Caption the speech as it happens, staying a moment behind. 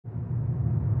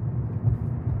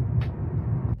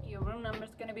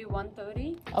be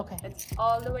 130. Okay. It's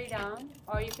all the way down,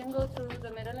 or you can go through the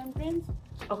middle entrance.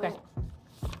 Okay.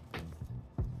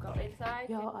 Go inside.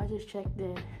 Y'all, I just checked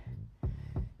in,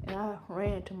 and I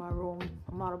ran to my room.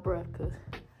 I'm out of breath because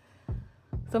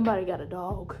somebody got a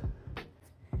dog.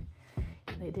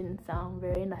 They didn't sound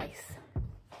very nice.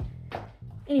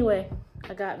 Anyway,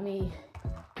 I got me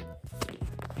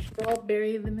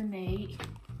strawberry lemonade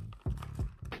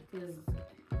because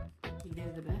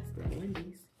they're the best at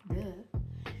Wendy's. Duh.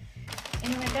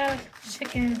 Anyway, I got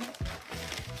chicken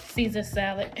Caesar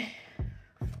salad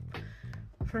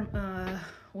from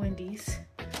Wendy's.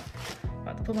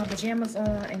 About to put my pajamas on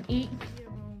and eat.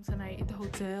 Room tonight at the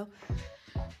hotel.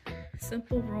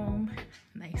 Simple room,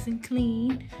 nice and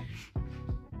clean.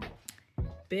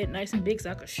 Bed nice and big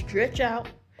so I could stretch out.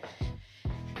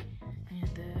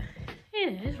 And yeah,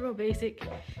 it's real basic.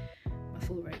 My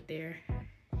food right there.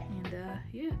 And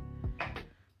yeah.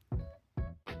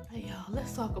 Hey y'all,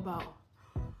 let's talk about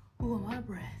who am I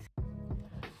breath.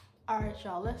 Alright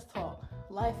y'all, let's talk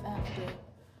life after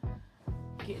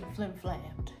getting flim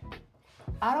flammed.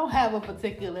 I don't have a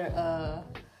particular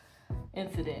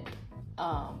incident,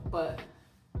 but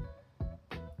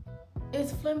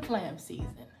it's flim flam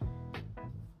season.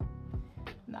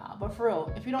 Nah, but for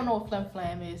real, if you don't know what flim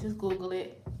flam is, just Google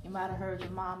it. You might have heard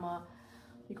your mama,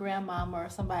 your grandmama, or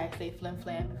somebody say flim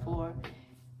flam before.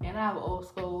 And I have an old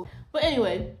school. But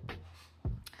anyway,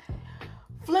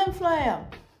 flim flam.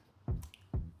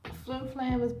 Flim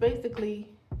flam is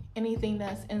basically anything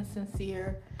that's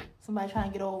insincere, somebody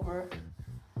trying to get over,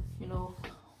 you know,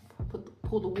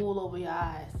 pull the wool over your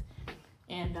eyes.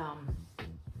 And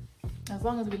as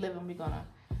long as we live, we're gonna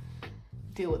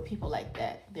deal with people like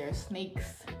that. There are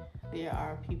snakes. There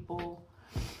are people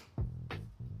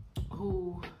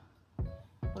who,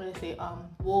 what do they say,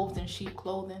 wolves in sheep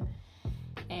clothing.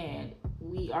 And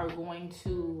we are going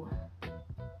to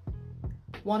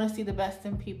want to see the best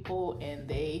in people, and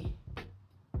they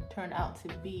turn out to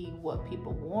be what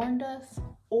people warned us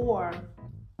or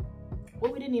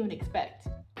what we didn't even expect.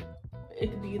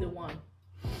 It could be either one.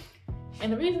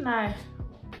 And the reason I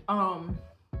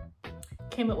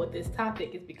came up with this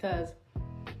topic is because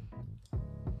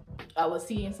I was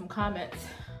seeing some comments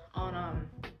on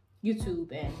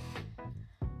YouTube, and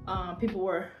people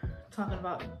were talking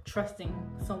about trusting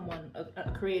someone,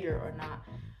 a creator or not,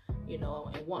 you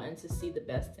know, and wanting to see the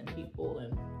best in people,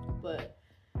 and but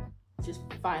just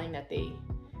finding that they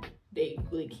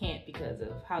really can't because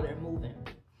of how they're moving.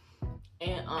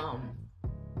 And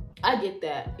I get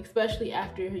that, especially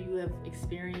after you have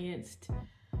experienced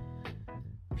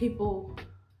people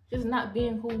just not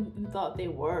being who you thought they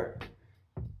were.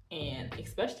 And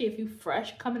especially if you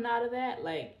fresh coming out of that,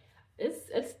 like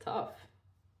it's tough.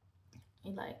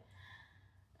 And like,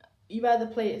 you rather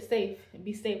play it safe and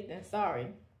be safe than sorry.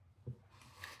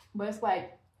 But it's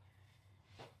like,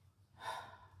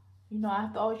 you know, I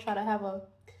have to always try to have a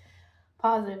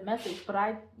positive message, but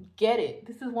I get it.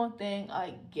 This is one thing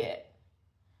I get,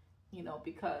 you know,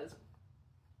 because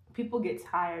people get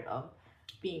tired of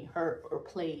being hurt or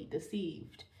played,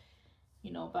 deceived,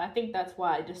 you know. But I think that's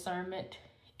why discernment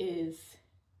is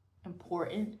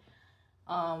important.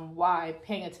 Why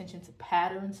paying attention to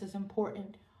patterns is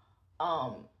important.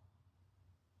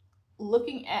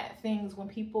 Looking at things when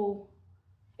people,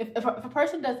 if a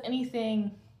person does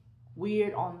anything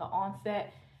weird on the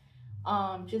onset,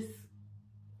 just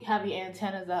have your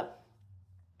antennas up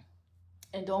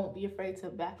and don't be afraid to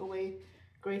back away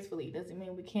gracefully. Doesn't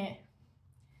mean we can't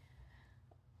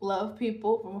love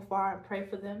people from afar and pray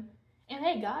for them. And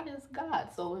hey, God is God.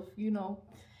 So if, you know,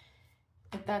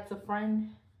 if that's a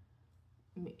friend,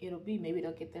 it'll be, maybe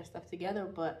they'll get their stuff together.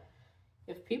 But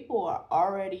if people are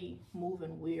already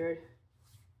moving weird,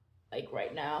 like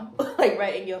right now, like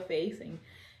right in your face, and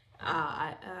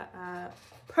I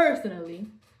personally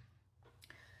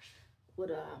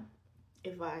would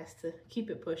advise to keep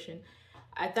it pushing.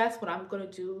 That's what I'm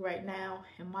gonna do right now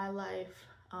in my life.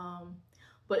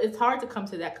 But it's hard to come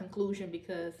to that conclusion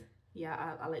because,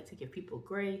 yeah, I like to give people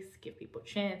grace, give people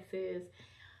chances,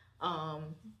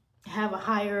 have a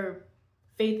higher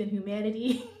faith in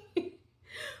humanity.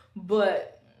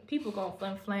 But people gonna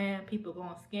flim flam, people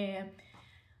gonna scam.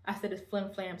 I said it's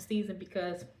flim flam season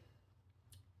because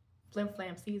flim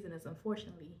flam season is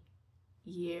unfortunately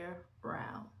year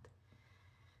round.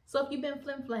 So if you've been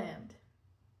flim flammed,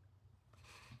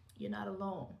 you're not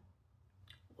alone.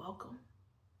 Welcome.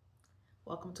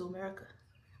 Welcome to America.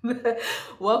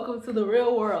 Welcome to the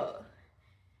real world.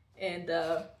 And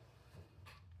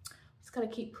just gotta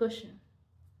keep pushing.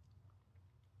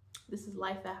 This is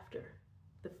life after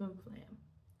the flim flam.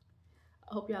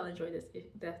 I hope y'all enjoy this.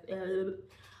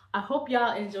 I hope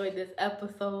y'all enjoyed this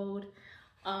episode.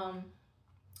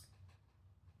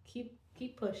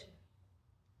 Keep pushing.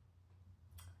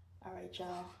 All right,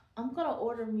 y'all. I'm gonna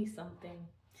order me something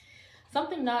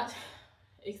not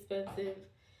expensive,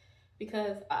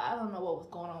 because I don't know what was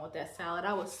going on with that salad.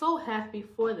 I was so happy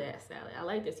for that salad. I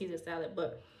like the Caesar salad,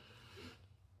 but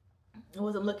it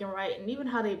wasn't looking right. And even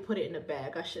how they put it in the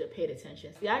bag, I should have paid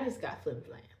attention. See, I just got flim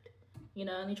flammed, you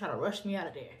know, and they try to rush me out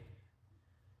of there.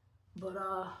 But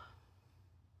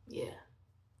yeah,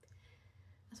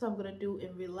 that's what I'm gonna do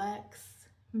and relax.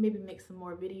 Maybe make some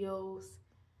more videos,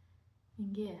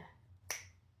 and yeah,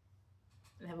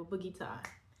 and have a boogie time.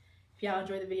 If y'all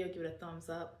enjoyed the video, give it a thumbs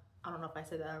up. I don't know if I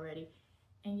said that already.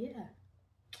 And yeah,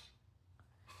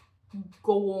 you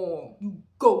go on, you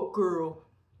go girl,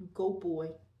 you go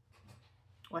boy.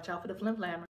 Watch out for the flim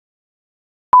flammer.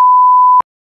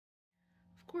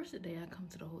 Of course, the day I come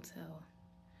to the hotel,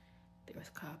 there's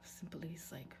cops and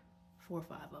police, like 4 or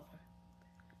 5 of them.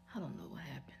 I don't know what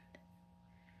happened.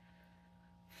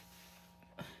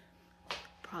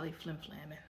 Probably flim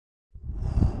flamming.